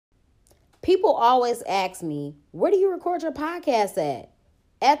People always ask me, where do you record your podcast at?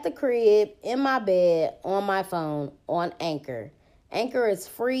 At the crib, in my bed, on my phone, on Anchor. Anchor is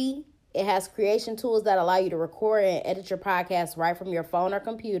free. It has creation tools that allow you to record and edit your podcast right from your phone or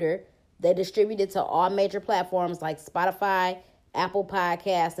computer. They distribute it to all major platforms like Spotify, Apple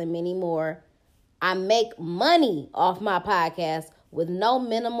Podcasts, and many more. I make money off my podcast with no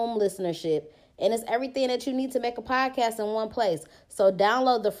minimum listenership. And it's everything that you need to make a podcast in one place. So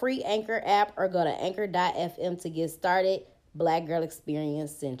download the free Anchor app or go to anchor.fm to get started. Black Girl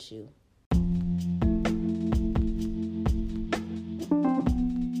Experience sent you.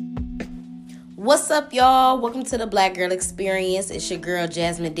 What's up, y'all? Welcome to the Black Girl Experience. It's your girl,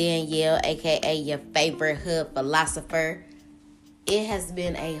 Jasmine Danielle, a.k.a. your favorite hood philosopher. It has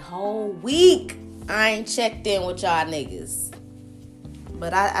been a whole week. I ain't checked in with y'all niggas.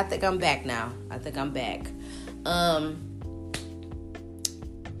 But I think I'm back now.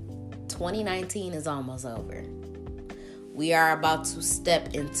 2019 is almost over. We are about to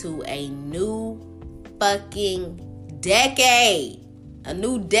step into a new fucking decade. A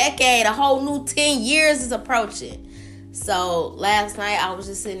new decade. A whole new 10 years is approaching. So last night I was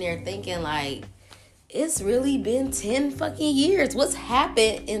just sitting there thinking like, it's really been 10 fucking years. What's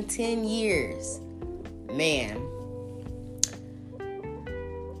happened in 10 years? Man.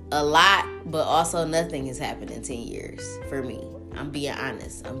 A lot, but also nothing has happened in 10 years for me. I'm being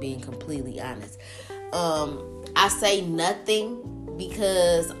honest. I'm being completely honest. I say nothing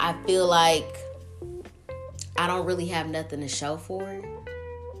because I feel like I don't really have nothing to show for it.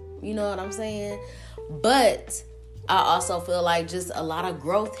 You know what I'm saying? But I also feel like just a lot of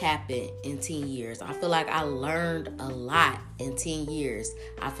growth happened in 10 years. I feel like I learned a lot in 10 years.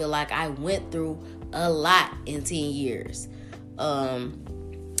 I feel like I went through a lot in 10 years.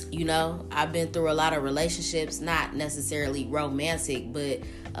 You know, I've been through a lot of relationships, not necessarily romantic, but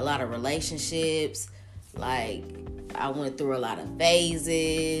a lot of relationships. Like, I went through a lot of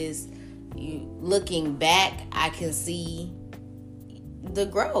phases. Looking back, I can see the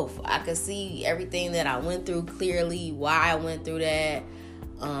growth. I can see everything that I went through clearly, why I went through that.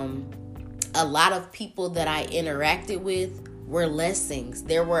 A lot of people that I interacted with were lessons.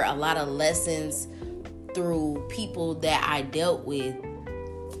 There were a lot of lessons through people that I dealt with.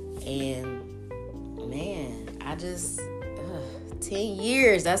 And man, 10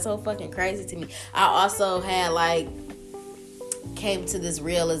 years, that's so fucking crazy to me. I also had came to this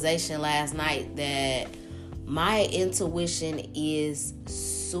realization last night that my intuition is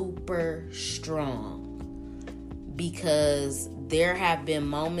super strong, because there have been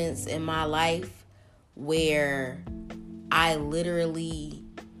moments in my life where I literally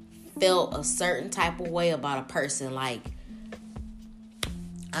felt a certain type of way about a person. Like,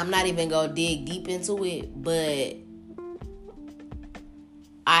 I'm not even going to dig deep into it, but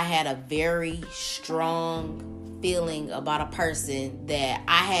I had a very strong feeling about a person that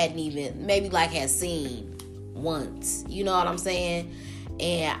I hadn't even, had seen once. You know what I'm saying?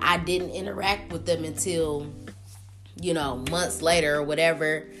 And I didn't interact with them until, months later or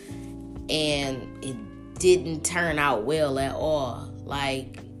whatever. And it didn't turn out well at all.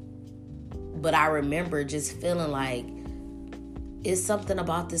 But I remember just feeling like, it's something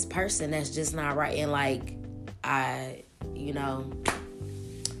about this person that's just not right. And I don't know.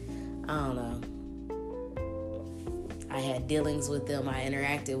 I had dealings with them. I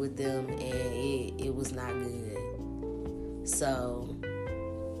interacted with them, and it was not good. So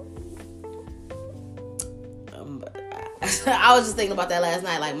I was just thinking about that last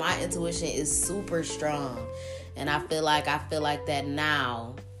night. Like, my intuition is super strong, and I feel like that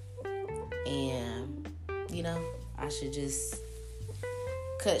now. And I should just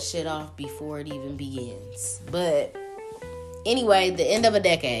cut shit off before it even begins. But anyway, the end of a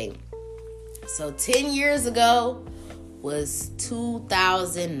decade. So 10 years ago was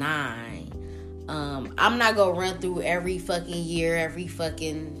 2009. I'm not gonna run through every fucking year, every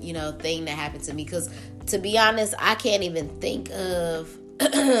fucking thing that happened to me, because to be honest, I can't even think of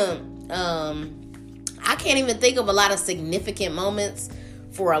a lot of significant moments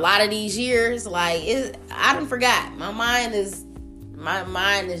for a lot of these years. I done forgot. My mind is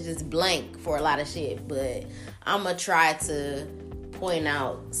just blank for a lot of shit, but I'm gonna try to point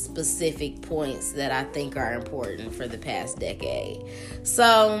out specific points that I think are important for the past decade.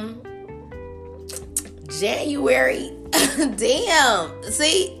 So, January, damn,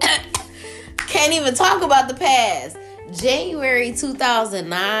 see, can't even talk about the past. January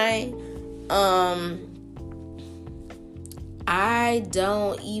 2009, I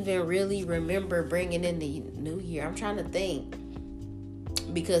don't even really remember bringing in the new year. I'm trying to think.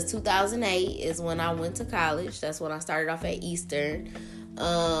 Because 2008 is when I went to college. That's when I started off at Eastern.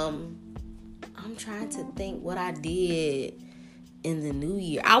 trying to think what I did in the new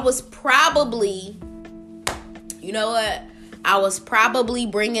year. I was probably, you know what? I was probably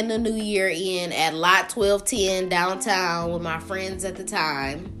bringing the new year in at Lot 1210 downtown with my friends at the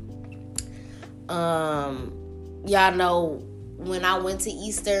time. Y'all know when I went to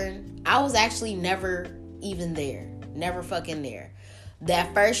Eastern, I was actually never even there. Never fucking there.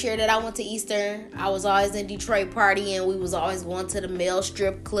 That first year that I went to Eastern, I was always in Detroit partying. We was always going to the male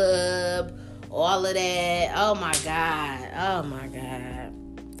strip club, all of that. Oh my God.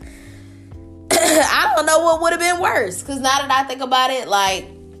 I don't know what would have been worse. Because now that I think about it, like,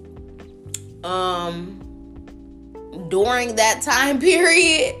 during that time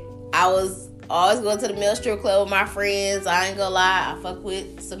period, I was always going to the male strip club with my friends. I ain't gonna lie, I fuck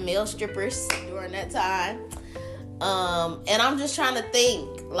with some male strippers during that time. And I'm just trying to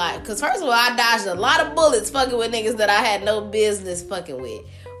think, like, because first of all, I dodged a lot of bullets fucking with niggas that I had no business fucking with.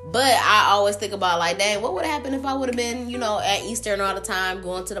 But I always think about, like, dang, what would have happened if I would have been, you know, at Eastern all the time,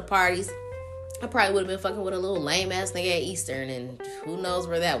 going to the parties? I probably would have been fucking with a little lame ass nigga at Eastern, and who knows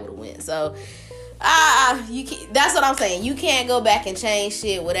where that would have went. So, that's what I'm saying. You can't go back and change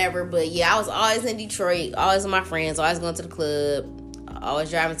shit, whatever. But yeah, I was always in Detroit, always with my friends, always going to the club,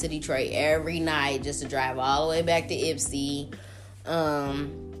 always driving to Detroit every night just to drive all the way back to Ypsi.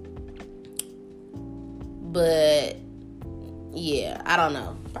 But yeah, I don't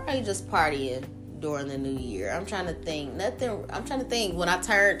know. Probably just partying during the new year. I'm trying to think. When I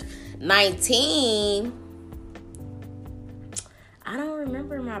turned 19, I don't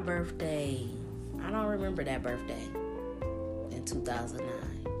remember my birthday. I don't remember that birthday in 2009.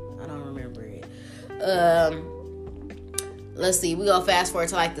 I don't remember it. Let's see. We gonna fast forward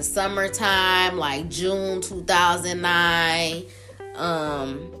to like the summertime, like June 2009.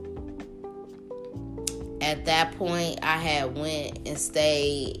 At that point, I had went and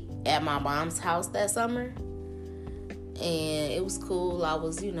stayed at my mom's house that summer. And it was cool. I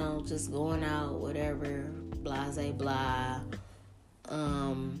was, you know, just going out, whatever, blase blah.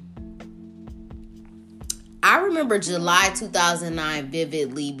 I remember July 2009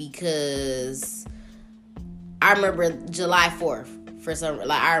 vividly because I remember July 4th for some,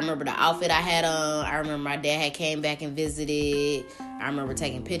 like, I remember the outfit I had on. I remember my dad had came back and visited. I remember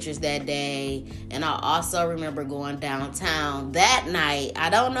taking pictures that day. And I also remember going downtown that night.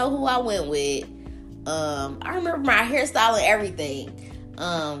 I don't know who I went with. I remember my hairstyle and everything.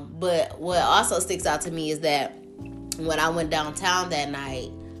 But what also sticks out to me is that when I went downtown that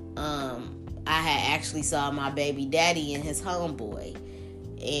night, I had actually saw my baby daddy and his homeboy.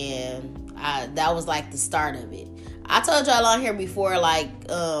 And that was like the start of it. I told y'all on here before, like,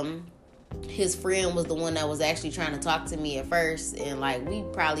 his friend was the one that was actually trying to talk to me at first. And, like, we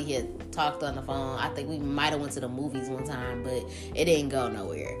probably had talked on the phone. I think we might have went to the movies one time, but it didn't go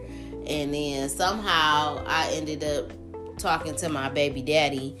nowhere. And then somehow I ended up talking to my baby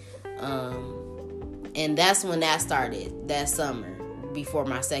daddy. And that's when that started, that summer, before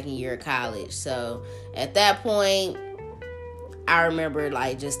my second year of college. So at that point, I remember,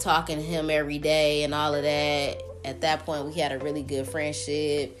 like, just talking to him every day and all of that. At that point, we had a really good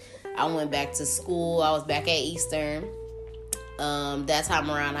friendship. I went back to school. I was back at Eastern. That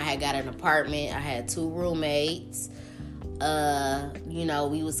time around, I had got an apartment. I had 2 roommates. You know,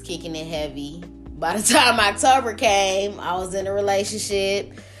 we was kicking it heavy. By the time October came, I was in a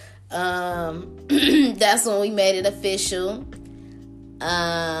relationship. That's when we made it official.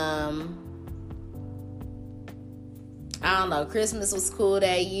 I don't know. Christmas was cool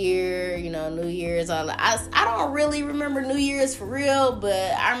that year. You know, New Year's. I don't really remember New Year's for real, but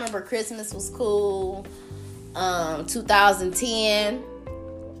I remember Christmas was cool. 2010.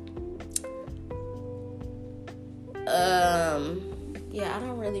 Yeah, I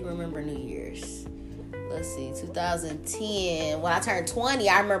don't really remember New Year's. Let's see, 2010. When I turned 20,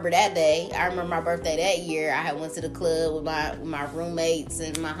 I remember that day. I remember my birthday that year. I had went to the club with my roommates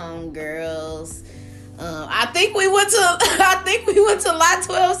and my homegirls. I think we went to Lot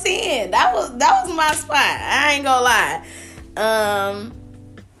 1210. That was my spot. I ain't gonna lie.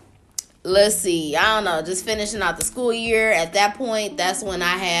 Let's see. I don't know. Just finishing out the school year. At that point, that's when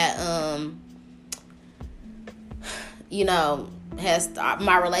I had you know,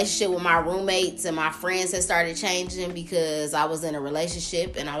 my relationship with my roommates and my friends had started changing because I was in a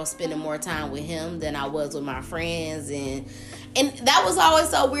relationship and I was spending more time with him than I was with my friends, and that was always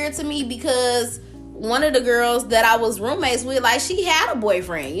so weird to me because one of the girls that I was roommates with, like, she had a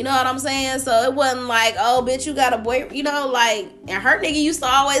boyfriend, you know what I'm saying? So it wasn't like, oh, bitch, you got a boyfriend, you know, like, and her nigga used to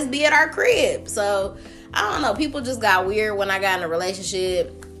always be at our crib. So I don't know, people just got weird when I got in a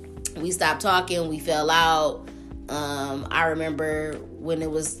relationship. We stopped talking, we fell out. I remember when it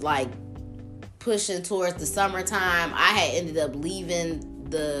was like pushing towards the summertime, I had ended up leaving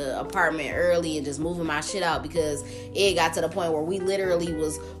the apartment early and just moving my shit out because it got to the point where we literally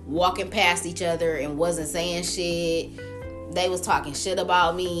was walking past each other and wasn't saying shit. They was talking shit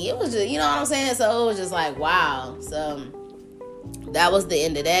about me. It was just, you know what I'm saying? So it was just like, wow. So that was the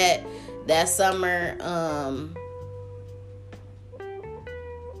end of that summer.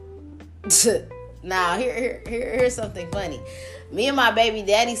 Now here's something funny. Me and my baby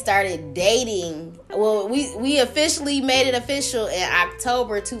daddy started dating. Well, we officially made it official in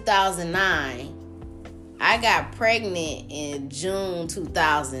October 2009. I got pregnant in June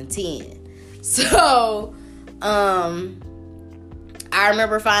 2010. So, I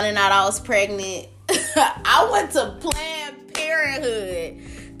remember finding out I was pregnant. I went to Planned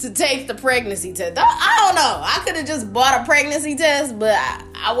Parenthood to take the pregnancy test. I don't know. I could have just bought a pregnancy test, but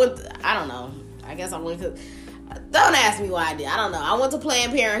I don't know. I guess I went to... Don't ask me why I did. I don't know. I went to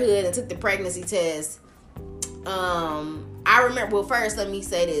Planned Parenthood and took the pregnancy test. I remember... Well, first, let me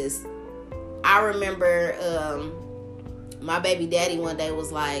say this. I remember my baby daddy one day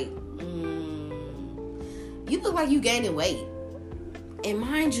was like, you look like you gaining weight. And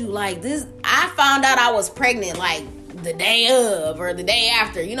mind you, like this, I found out I was pregnant like the day of or the day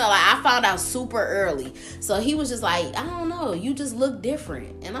after. You know, like I found out super early. So he was just like, I don't know, you just look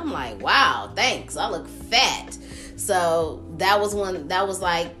different. And I'm like, wow, thanks. I look fat. So that was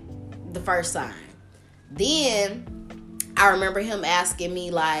like the first sign. Then I remember him asking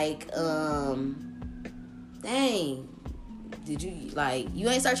me like, dang, did you, like, you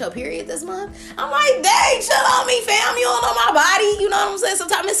ain't start your period this month? I'm like, dang, chill on me, fam. You don't know my body. You know what I'm saying?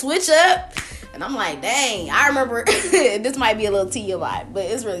 Sometimes it switch up. And I'm like, dang. I remember, this might be a little TMI, but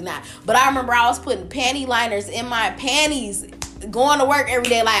it's really not. But I remember I was putting panty liners in my panties, going to work every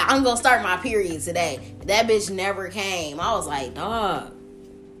day, like, I'm going to start my period today. That bitch never came. I was like, dog,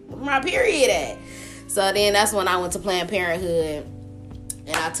 where my period at? So then that's when I went to Planned Parenthood.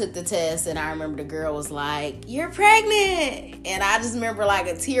 And I took the test, and I remember the girl was like, you're pregnant. And I just remember like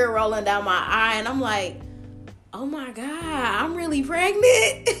a tear rolling down my eye. And I'm like, oh my God, I'm really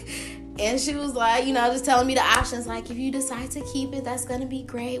pregnant. And she was like, you know, just telling me the options. Like, if you decide to keep it, that's going to be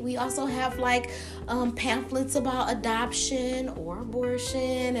great. We also have like pamphlets about adoption or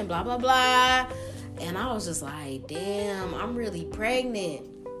abortion and blah, blah, blah. And I was just like, damn, I'm really pregnant.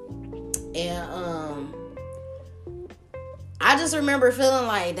 And, I just remember feeling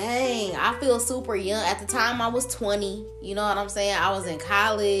like, dang, I feel super young. At the time, I was 20. You know what I'm saying? I was in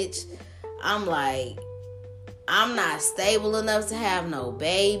college. I'm like, I'm not stable enough to have no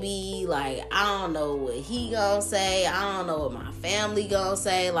baby. Like, I don't know what he gonna say. I don't know what my family gonna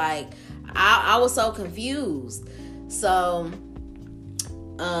say. Like, I was so confused. So,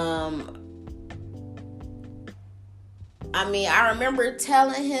 I mean, I remember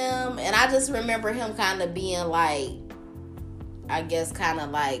telling him, and I just remember him kind of being like, I guess kind of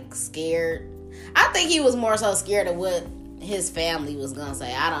like scared. I think he was more so scared of what his family was gonna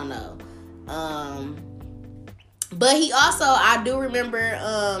say. I don't know. But he also, I do remember,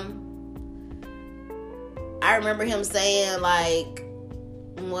 I remember him saying like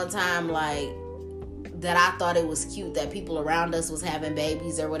one time like that I thought it was cute that people around us was having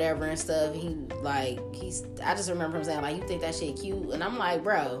babies or whatever and stuff. I just remember him saying like, you think that shit cute? And I'm like,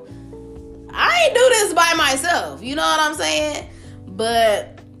 bro, I ain't do this by myself. You know what I'm saying?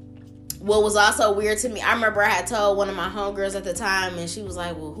 But what was also weird to me, I remember I had told one of my homegirls at the time, and she was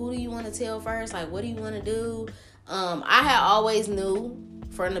like, well, who do you want to tell first? Like, what do you want to do? I had always knew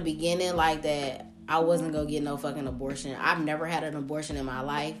from the beginning, like, that I wasn't going to get no fucking abortion. I've never had an abortion in my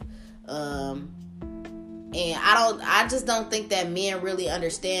life. And I just don't think that men really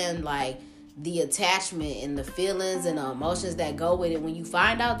understand, like, the attachment and the feelings and the emotions that go with it when you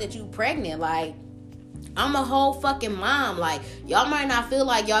find out that you pregnant. Like, I'm a whole fucking mom. Like, y'all might not feel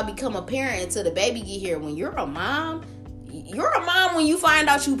like y'all become a parent until the baby get here. When you're a mom when you find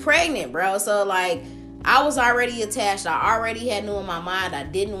out you pregnant, bro. So, like, I was already attached. I already had knew in my mind I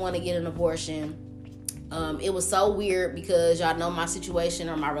didn't want to get an abortion. It was so weird because y'all know my situation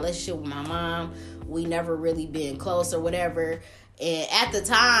or my relationship with my mom. We never really been close or whatever. And at the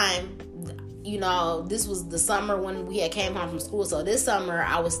time, you know, this was the summer when we had came home from school. So this summer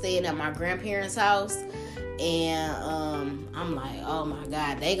I was staying at my grandparents' house, and I'm like, oh my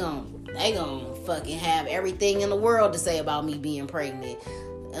God, they gon' fucking have everything in the world to say about me being pregnant.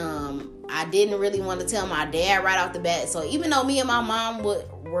 I didn't really want to tell my dad right off the bat. So even though me and my mom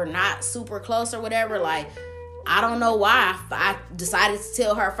were not super close or whatever, like, I don't know why I decided to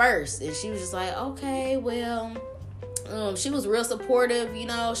tell her first. And she was just like, okay, well, she was real supportive, you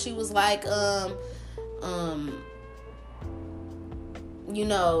know. She was like, you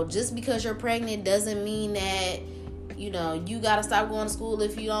just because you're pregnant doesn't mean that, you gotta stop going to school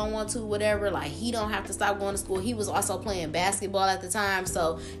if you don't want to, whatever. Like, he don't have to stop going to school. He was also playing basketball at the time,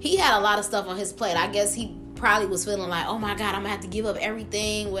 so he had a lot of stuff on his plate. I guess he probably was feeling like, oh my God, I'm gonna have to give up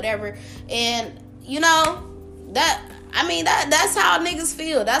everything, whatever. And that's how niggas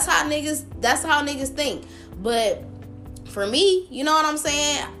feel. That's how niggas think. But for me, you know what I'm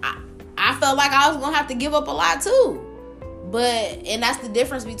saying? I felt like I was gonna have to give up a lot too. And that's the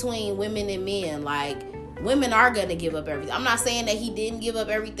difference between women and men. Like, women are gonna give up everything. I'm not saying that he didn't give up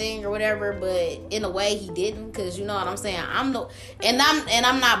everything or whatever, but in a way he didn't, because you know what I'm saying. I'm not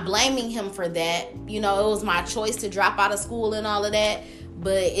blaming him for that. It was my choice to drop out of school and all of that.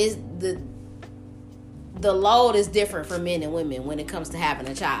 But it's the load is different for men and women when it comes to having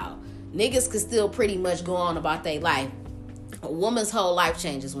a child. Niggas could still pretty much go on about their life. A woman's whole life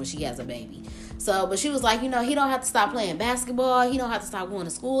changes when she has a baby. So, but she was like, he don't have to stop playing basketball. He don't have to stop going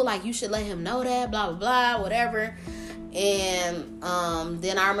to school. Like, you should let him know that, blah, blah, blah, whatever. And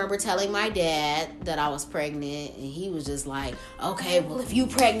then I remember telling my dad that I was pregnant. And he was just like, okay, well, if you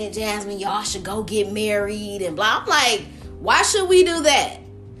pregnant, Jasmine, y'all should go get married and blah. I'm like, why should we do that?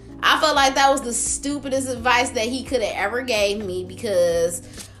 I felt like that was the stupidest advice that he could have ever gave me, because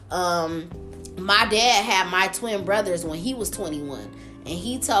my dad had my twin brothers when he was 21. And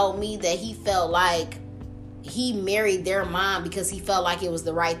he told me that he felt like he married their mom because he felt like it was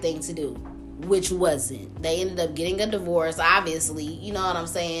the right thing to do, which wasn't. They ended up getting a divorce, obviously. You know what I'm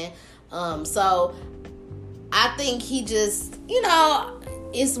saying? So I think he just,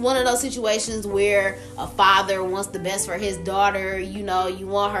 it's one of those situations where a father wants the best for his daughter. You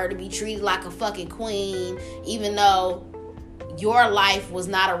want her to be treated like a fucking queen, even though your life was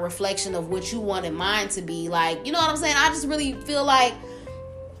not a reflection of what you wanted mine to be. Like, you know what I'm saying? I just really feel like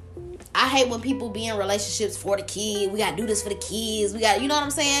I hate when people be in relationships for the kid. We gotta do this for the kids. You know what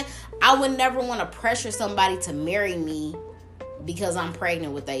I'm saying? I would never want to pressure somebody to marry me because I'm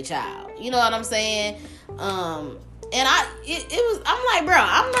pregnant with a child. You know what I'm saying? I'm like,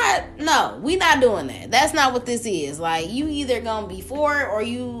 bro, we not doing that. That's not what this is. Like, you either gonna be for it or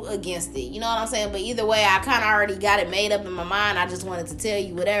you against it. You know what I'm saying? But either way, I kind of already got it made up in my mind. I just wanted to tell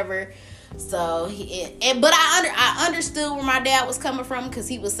you whatever. So, but I understood where my dad was coming from, because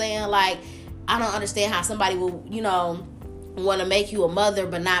he was saying, like, I don't understand how somebody will, want to make you a mother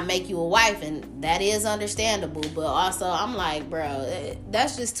but not make you a wife, and that is understandable. But also, I'm like, bro,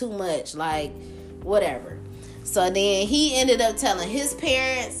 that's just too much. Like, whatever. So then he ended up telling his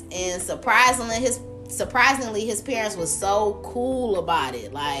parents, and surprisingly his parents was so cool about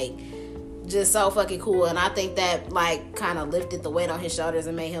it. Like, just so fucking cool. And I think that, like, kind of lifted the weight on his shoulders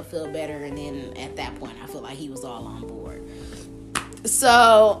and made him feel better. And then at that point, I feel like he was all on board.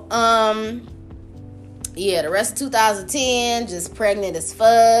 So, the rest of 2010, just pregnant as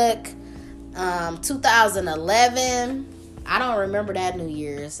fuck. 2011, I don't remember that New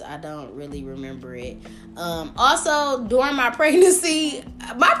Year's. I don't really remember it. Also, during my pregnancy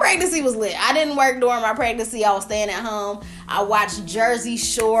was lit. I didn't work during my pregnancy. I was staying at home. I watched Jersey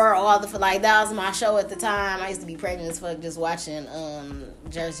Shore, that was my show at the time. I used to be pregnant as fuck just watching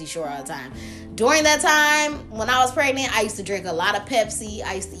Jersey Shore all the time. During that time, when I was pregnant, I used to drink a lot of Pepsi.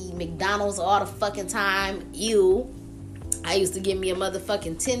 I used to eat McDonald's all the fucking time. Ew. I used to get me a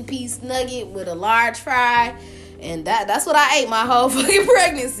motherfucking 10-piece nugget with a large fry. And that's what I ate my whole fucking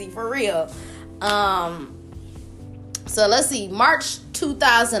pregnancy, for real. So let's see. March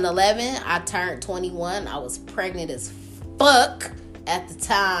 2011, I turned 21. I was pregnant as fuck at the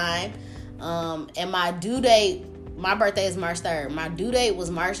time. And my due date, my birthday is March 3rd. My due date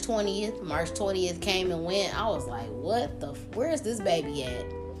was March 20th. March 20th came and went. I was like, where is this baby at?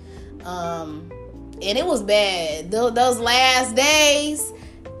 And it was bad. Those last days,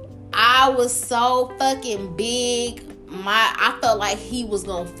 I was so fucking big. I felt like he was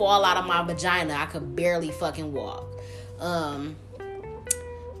gonna fall out of my vagina. I could barely fucking walk.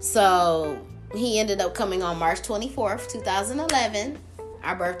 So he ended up coming on March 24th, 2011.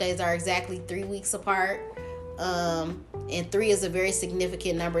 Our birthdays are exactly 3 weeks apart. And 3 is a very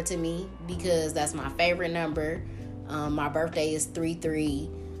significant number to me because that's my favorite number. My birthday is 3-3.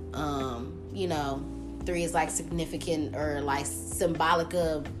 3 is like significant or like symbolic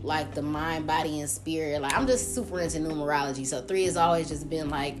of like the mind, body, and spirit. Like, I'm just super into numerology, so 3 has always just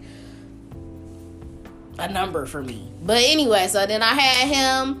been like a number for me. But anyway, so then I had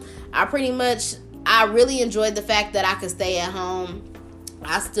him. I really enjoyed the fact that I could stay at home.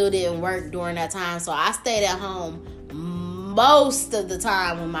 I still didn't work during that time, so I stayed at home most of the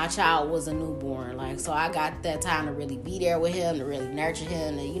time when my child was a newborn. Like, So I got that time to really be there with him, to really nurture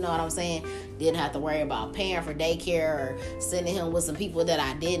him, and you know what I'm saying? Didn't have to worry about paying for daycare or sending him with some people that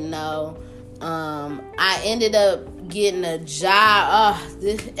I didn't know. I ended up getting a job.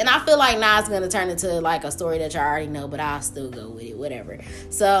 And I feel like now it's going to turn into like a story that you already know, but I'll still go with it, whatever.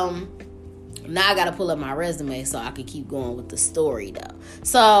 So now I got to pull up my resume so I can keep going with the story though.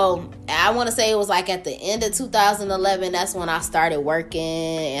 So I want to say it was like at the end of 2011, that's when I started working,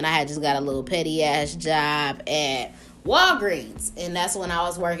 and I had just got a little petty ass job at Walgreens. And that's when I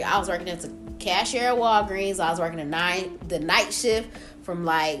was working as a cashier at Walgreens. I was working the night shift from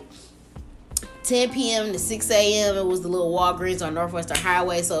like 10 p.m. to 6 a.m. It was the little Walgreens on Northwestern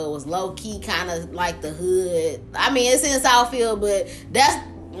Highway, so it was low-key, kind of like the hood. I mean, it's in Southfield, but that's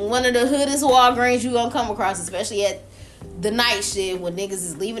one of the hoodest Walgreens you're going to come across, especially at the night shift when niggas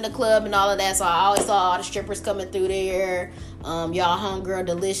is leaving the club and all of that. So I always saw all the strippers coming through there. Y'all homegirl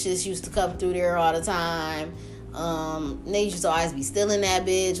Delicious used to come through there all the time. Niggas used to always be stealing that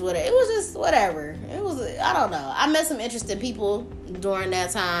bitch. Whatever. It was just whatever. It was, I don't know. I met some interesting people during that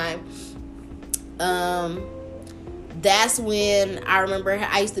time. That's when I remember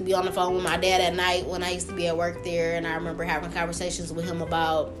I used to be on the phone with my dad at night when I used to be at work there, and I remember having conversations with him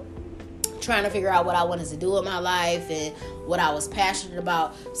about trying to figure out what I wanted to do in my life and what I was passionate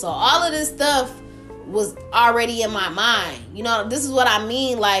about. So all of this stuff was already in my mind. You know, this is what I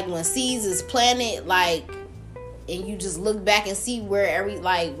mean, like when seeds is planted, like, and you just look back and see where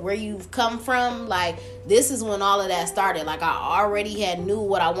you've come from. Like, this is when all of that started. Like, I already had knew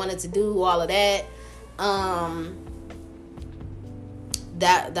what I wanted to do, all of that.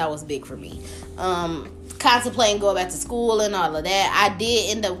 That was big for me. Contemplating going back to school and all of that. I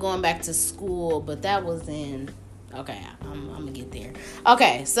did end up going back to school, but that was in, okay, I'm gonna get there.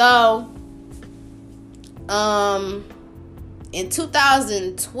 Okay, so in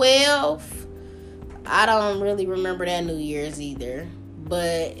 2012, I don't really remember that New Year's either.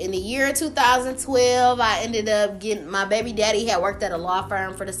 But in the year 2012, I ended up getting, my baby daddy had worked at a law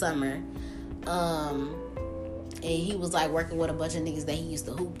firm for the summer. And he was like working with a bunch of niggas that he used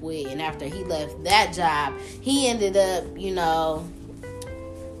to hoop with. And after he left that job, he ended up, you know,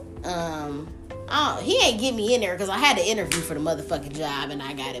 he ain't get me in there because I had to interview for the motherfucking job and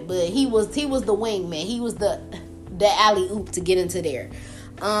I got it. But he was the wingman. He was the alley-oop to get into there.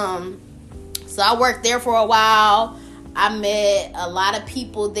 So I worked there for a while. I met a lot of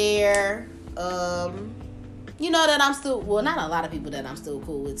people there. You know that I'm still, well, not a lot of people that I'm still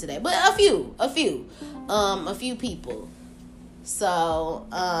cool with today, but a few people. So,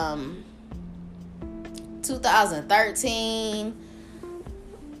 2013,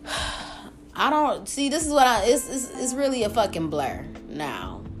 I don't see, this is what it's really a fucking blur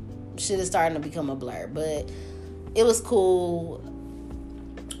now. Shit is starting to become a blur, but it was cool.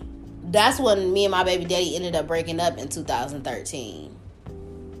 That's when me and my baby daddy ended up breaking up in 2013.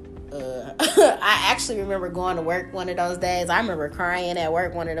 I actually remember going to work one of those days. I remember crying at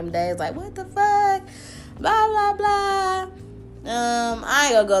work one of them days, like, what the fuck? Blah, blah, blah. I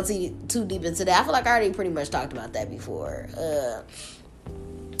ain't gonna go too deep into that. I feel like I already pretty much talked about that before.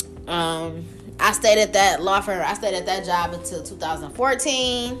 I stayed at that law firm. I stayed at that job until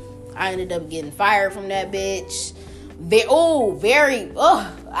 2014. I ended up getting fired from that bitch.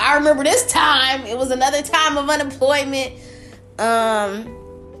 I remember this time. It was another time of unemployment.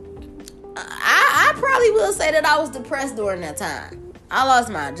 I probably will say that I was depressed during that time. I lost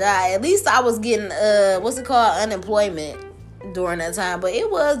my job. At least I was getting unemployment during that time. But it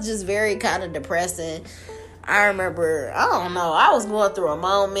was just very kind of depressing. I remember, I don't know, I was going through a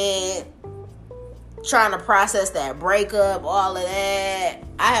moment, trying to process that breakup, all of that.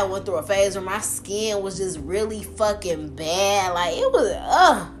 I had went through a phase where my skin was just really fucking bad. Like, it was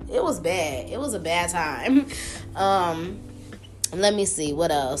bad. It was a bad time. Let me see,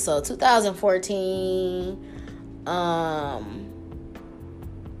 what else? So, 2014, I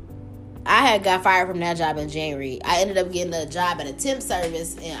had got fired from that job in January. I ended up getting a job at a temp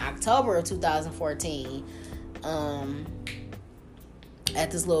service in October of 2014,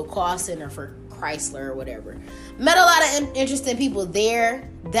 at this little call center for Chrysler or whatever. Met a lot of interesting people there.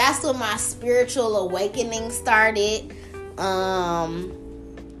 That's when my spiritual awakening started.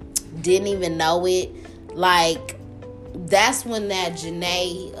 Didn't even know it. Like, that's when that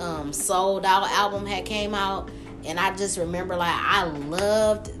Janae Sold Out album had came out. And I just remember, like, I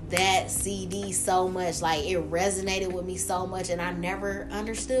loved that CD so much. Like, it resonated with me so much. And I never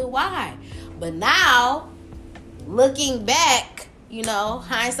understood why. But now, looking back, you know,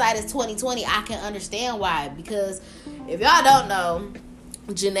 hindsight is 20/20. I can understand why. Because if y'all don't know,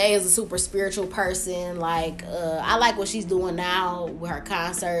 Janae is a super spiritual person. Like, I like what she's doing now with her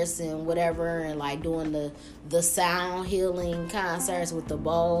concerts and whatever, and like doing the sound healing concerts with the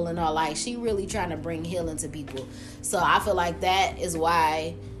bowl and all. Like, she really trying to bring healing to people. So I feel like that is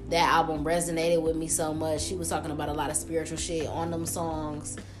why that album resonated with me so much. She was talking about a lot of spiritual shit on them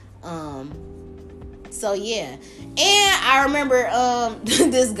songs. So yeah. And I remember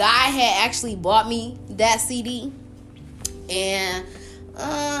this guy had actually bought me that CD, and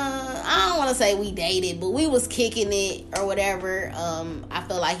I don't want to say we dated, but we was kicking it or whatever. I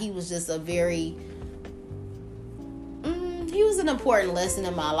feel like he was just a very he was an important lesson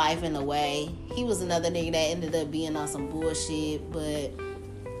in my life in a way. He was another nigga that ended up being on some bullshit, but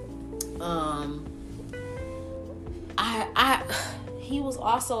he was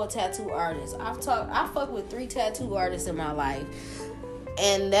also a tattoo artist. I fuck with 3 tattoo artists in my life.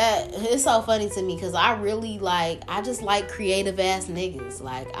 And that, it's so funny to me because I just like creative ass niggas.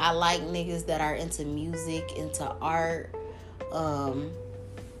 Like, I like niggas that are into music, into art.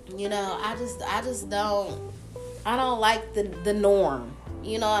 You know, I don't like the norm.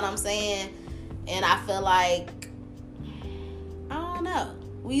 You know what I'm saying? And I feel like, I don't know.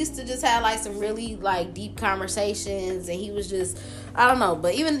 We used to just have like some really like deep conversations, and he was just, I don't know.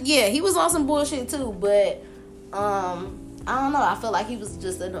 But even, yeah, he was on some bullshit too. But, I don't know. I feel like he was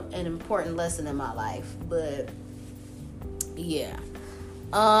just an important lesson in my life. But yeah.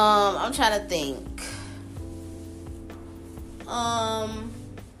 I'm trying to think.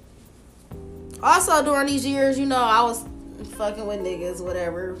 Also during these years, you know, I was fucking with niggas,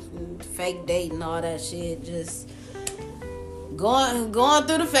 whatever, fake dating, all that shit, just going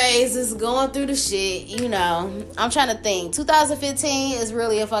through the phases, going through the shit, you know. I'm trying to think. 2015 is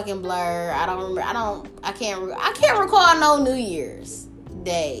really a fucking blur. I can't recall no New Year's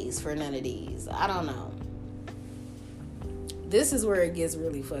days for none of these. I don't know. This is where it gets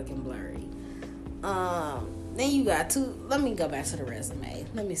really fucking blurry. Then you got let me go back to the resume.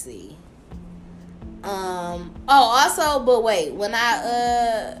 Let me see. Also, but wait, when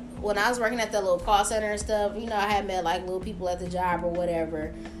I was working at that little call center and stuff, you know, I had met like little people at the job or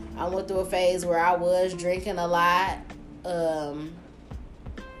whatever. I went through a phase where I was drinking a lot.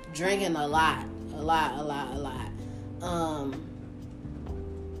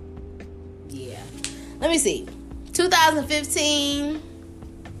 Yeah. Let me see. 2015.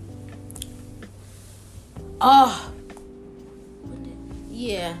 Oh.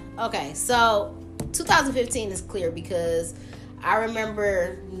 Yeah. Okay. So 2015 is clear because I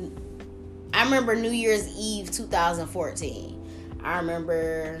remember New Year's Eve 2014. I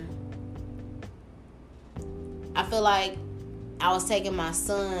feel like I was taking my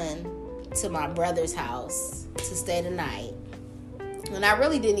son to my brother's house to stay the night. And I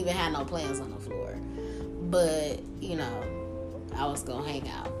really didn't even have no plans on the floor. But, you know, I was going to hang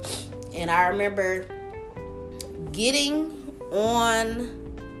out. And I remember getting on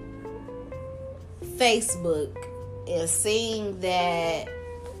Facebook and seeing that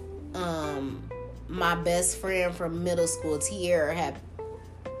my best friend from middle school, Tierra, had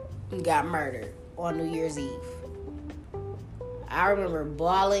got murdered on New Year's Eve. I remember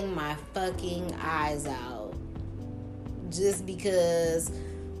bawling my fucking eyes out just because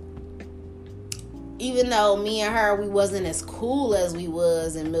even though me and her, we wasn't as cool as we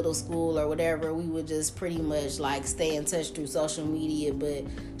was in middle school or whatever, we would just pretty much like stay in touch through social media. But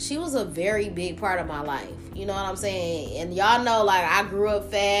she was a very big part of my life. You know what I'm saying? And y'all know, like, I grew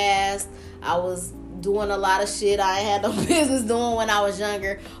up fast. I was doing a lot of shit I ain't had no business doing when I was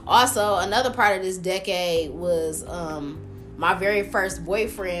younger. Also, another part of this decade was my very first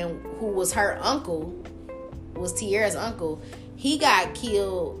boyfriend, who was her uncle, was Tierra's uncle. He got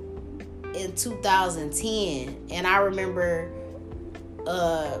killed in 2010, and I remember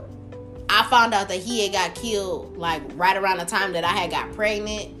I found out that he had got killed like right around the time that I had got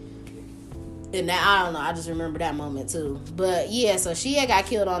pregnant, and that, I don't know, I just remember that moment too. But yeah, so she had got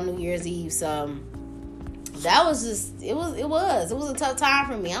killed on New Year's Eve, so that was just, it was a tough time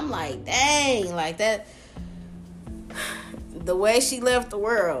for me. I'm like, dang, like that, the way she left the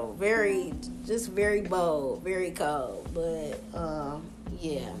world, very bold, very cold. But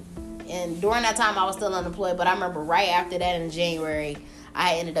yeah. And during that time, I was still unemployed. But I remember right after that in January,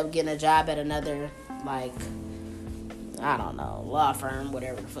 I ended up getting a job at another, like, I don't know, law firm,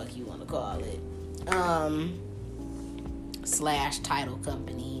 whatever the fuck you want to call it. / title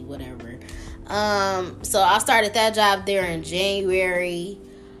company, whatever. So I started that job there in January.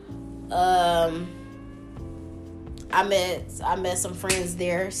 I met some friends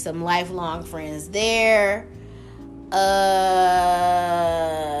there, some lifelong friends there.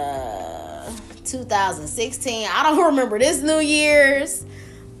 2016, I don't remember this New Year's.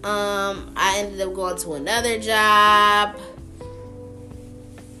 I ended up going to another job,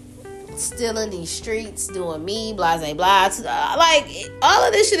 still in these streets, doing me, blah, blah, blah. Like, all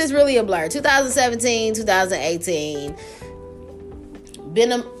of this shit is really a blur. 2017, 2018.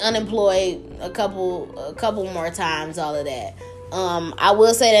 Been unemployed a couple more times, all of that. I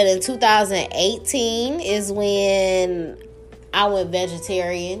will say that in 2018 is when I went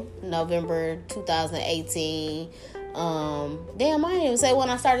vegetarian, November 2018. Damn, I didn't even say when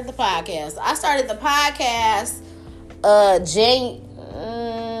I started the podcast. I started the podcast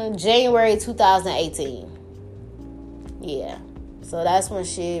January 2018. Yeah. So that's when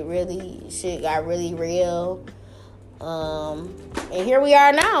shit got really real. And here we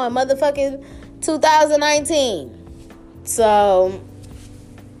are now in motherfucking 2019. So,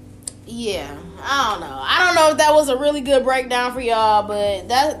 yeah, I don't know if that was a really good breakdown for y'all, but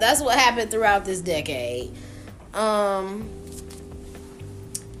that's what happened throughout this decade.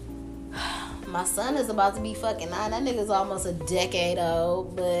 My son is about to be fucking 9. That nigga's almost a decade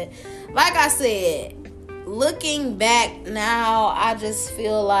old. But like I said, looking back now, I just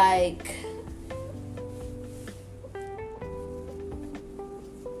feel like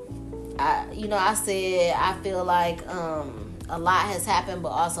I feel like a lot has happened, but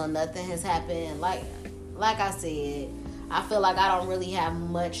also nothing has happened. Like I said, I feel like I don't really have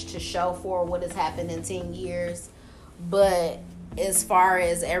much to show for what has happened in 10 years. But as far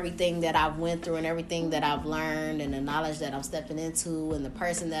as everything that I've went through and everything that I've learned and the knowledge that I'm stepping into and the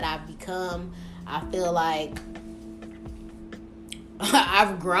person that I've become, I feel like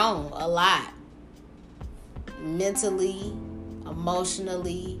I've grown a lot. Mentally,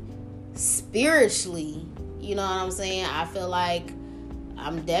 emotionally, spiritually, you know what I'm saying? I feel like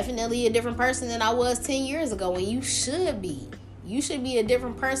I'm definitely a different person than I was 10 years ago, and you should be. You should be a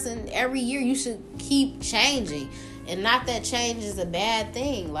different person every year. You should keep changing. And not that change is a bad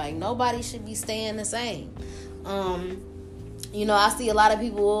thing. Like, nobody should be staying the same. I see a lot of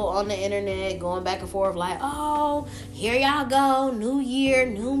people on the internet going back and forth like, oh, here y'all go, new year,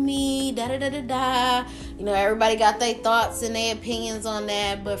 new me, da-da-da-da-da. Everybody got their thoughts and their opinions on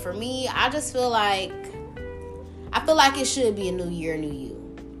that. But for me, I just feel like it should be a new year, new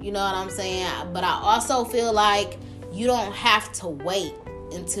you. You know what I'm saying? But I also feel like you don't have to wait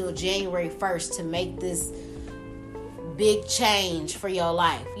until January 1st to make this big change for your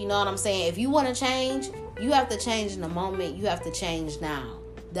life. You know what I'm saying? If you want to change, you have to change in the moment. You have to change now.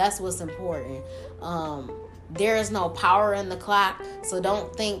 That's what's important. There is no power in the clock, so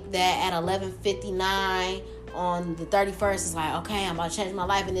don't think that at 11:59 on the 31st it's like, okay, I'm about to change my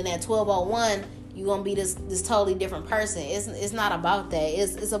life, and then at 12:01 you're gonna be this totally different person. It's not about that.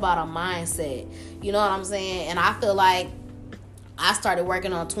 It's about a mindset. You know what I'm saying? And I feel like I started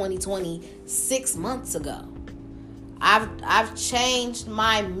working on 2020 6 months ago. I've changed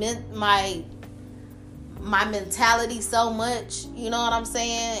my mentality so much, you know what I'm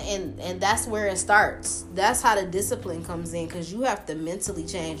saying? And that's where it starts. That's how the discipline comes in, because you have to mentally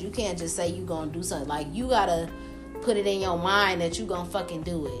change. You can't just say you gonna do something. Like, you gotta put it in your mind that you gonna fucking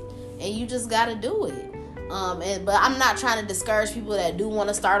do it, and you just gotta do it. But I'm not trying to discourage people that do want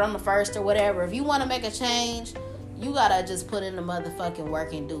to start on the 1st or whatever. If you want to make a change, you gotta just put in the motherfucking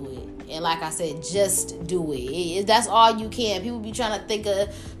work and do it. And like I said, just do it. That's all you can. People be trying to think of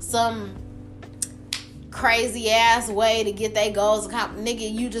some crazy ass way to get their goals accomplished.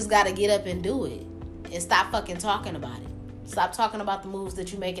 Nigga, you just gotta get up and do it. And stop fucking talking about it. Stop talking about the moves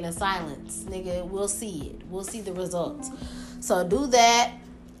that you're making in silence. Nigga, we'll see it. We'll see the results. So do that.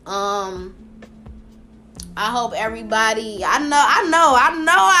 I hope everybody, I know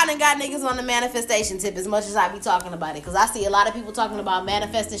I done got niggas on the manifestation tip as much as I be talking about it, because I see a lot of people talking about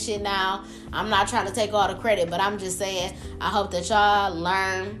manifesting shit now. I'm not trying to take all the credit, but I'm just saying, I hope that y'all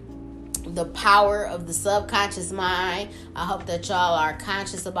learn the power of the subconscious mind. I hope that y'all are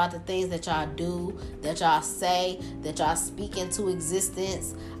conscious about the things that y'all do, that y'all say, that y'all speak into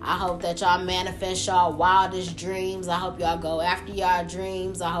existence. I hope that y'all manifest y'all wildest dreams. I hope y'all go after y'all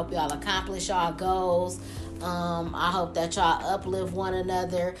dreams. I hope y'all accomplish y'all goals. I hope that y'all uplift one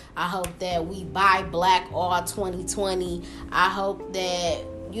another. I hope that we buy black all 2020. I hope that,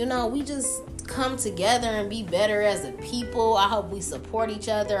 we just come together and be better as a people. I hope we support each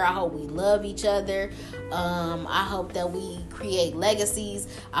other. I hope we love each other. I hope that we create legacies.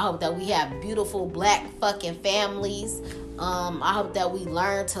 I hope that we have beautiful black fucking families. I hope that we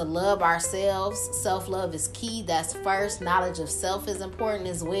learn to love ourselves. Self-love is key. That's first. Knowledge of self is important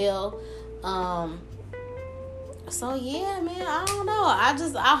as well. So yeah, man, I don't know.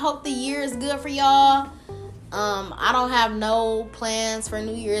 I hope the year is good for y'all. I don't have no plans for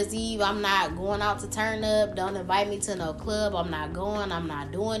New Year's Eve. I'm not going out to turn up. Don't invite me to no club. I'm not going. I'm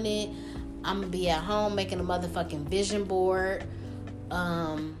not doing it. I'm going to be at home making a motherfucking vision board.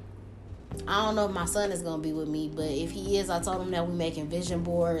 I don't know if my son is going to be with me, but if he is, I told him that we're making vision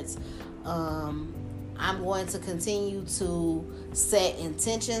boards. I'm going to continue to set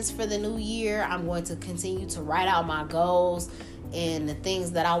intentions for the new year. I'm going to continue to write out my goals and the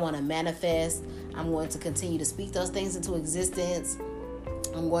things that I want to manifest. I'm going to continue to speak those things into existence.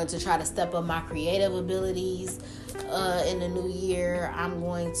 I'm going to try to step up my creative abilities in the new year. I'm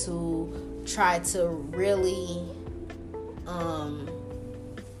going to try to really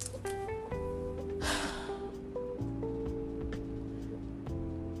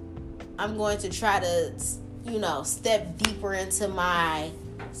I'm going to try to, step deeper into my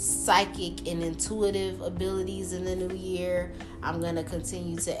psychic and intuitive abilities in the new year. I'm going to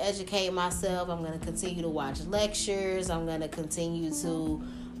continue to educate myself. I'm going to continue to watch lectures. I'm going to continue to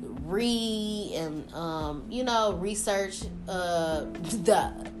read and, research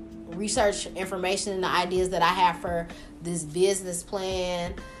information and the ideas that I have for this business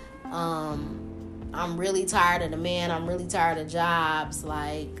plan. I'm really tired of the man. I'm really tired of jobs.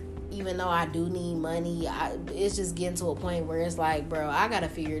 Like, even though I do need money, it's just getting to a point where it's like, bro, I gotta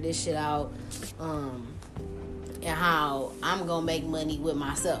figure this shit out, and how I'm gonna make money with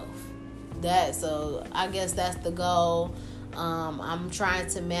myself. So I guess that's the goal. I'm trying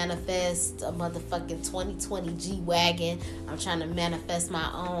to manifest a motherfucking 2020 G-Wagon. I'm trying to manifest my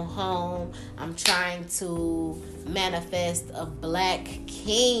own home. I'm trying to manifest a black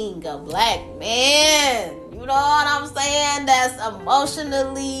king, a black man. You know what I'm saying? That's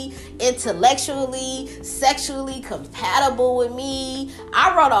emotionally, intellectually, sexually compatible with me.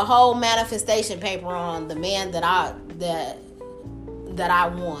 I wrote a whole manifestation paper on the man that I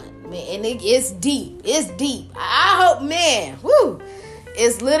want. And it's deep. It's deep. I hope, man,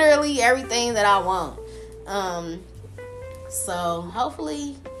 it's literally everything that I want. So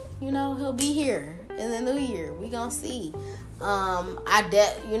hopefully, he'll be here in the new year. We gonna see.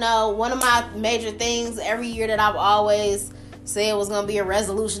 One of my major things every year that I've always said was gonna be a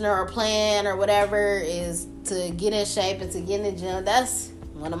resolution or a plan or whatever is to get in shape and to get in the gym. That's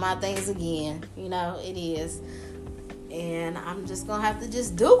one of my things again. It is. And I'm just going to have to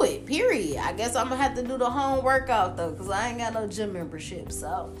just do it, period. I guess I'm going to have to do the home workout, though, because I ain't got no gym membership.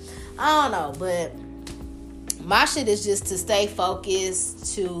 So, I don't know. But my shit is just to stay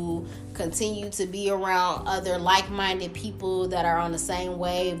focused, to continue to be around other like-minded people that are on the same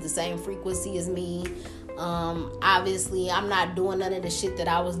wave, the same frequency as me. Obviously, I'm not doing none of the shit that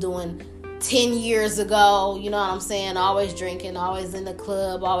I was doing 10 years ago. You know what I'm saying? Always drinking, always in the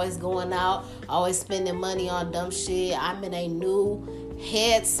club, always going out, always spending money on dumb shit. I'm in a new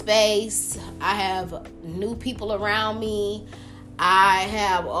headspace. I have new people around me. I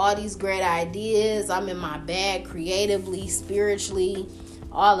have all these great ideas. I'm in my bag creatively, spiritually,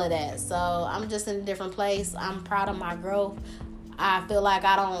 all of that. So I'm just in a different place. I'm proud of my growth. I feel like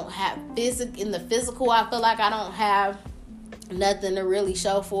I don't have in the physical. I feel like I don't have nothing to really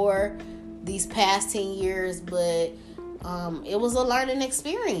show for these past 10 years, but it was a learning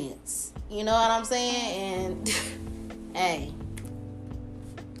experience. You know what I'm saying? And hey,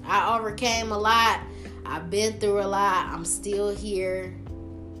 I overcame a lot. I've been through a lot. I'm still here.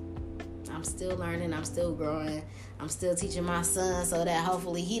 I'm still learning. I'm still growing. I'm still teaching my son so that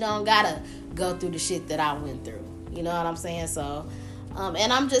hopefully he don't gotta go through the shit that I went through. You know what I'm saying? So,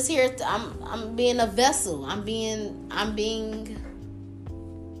 and I'm just here. I'm being a vessel. I'm being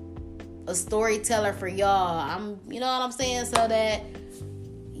a storyteller for y'all. You know what I'm saying? So that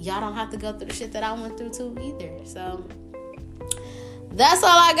y'all don't have to go through the shit that I went through too either. So that's all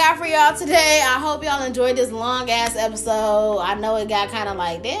I got for y'all today. I hope y'all enjoyed this long ass episode. I know it got kind of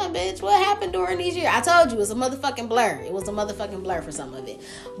like, damn bitch, what happened during these years? I told you it's a motherfucking blur. It was a motherfucking blur for some of it.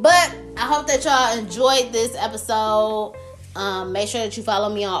 But I hope that y'all enjoyed this episode. Make sure that you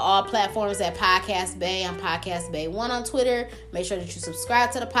follow me on all platforms at Podcast Bay. I'm Podcast Bay 1 on Twitter. Make sure that you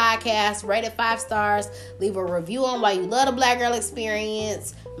subscribe to the podcast, rate it 5 stars, leave a review on why you love the Black Girl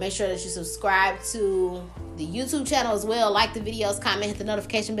Experience. Make sure that you subscribe to the YouTube channel as well. Like the videos, comment, hit the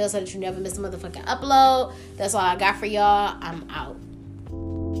notification bell so that you never miss a motherfucking upload. That's all I got for y'all. I'm out.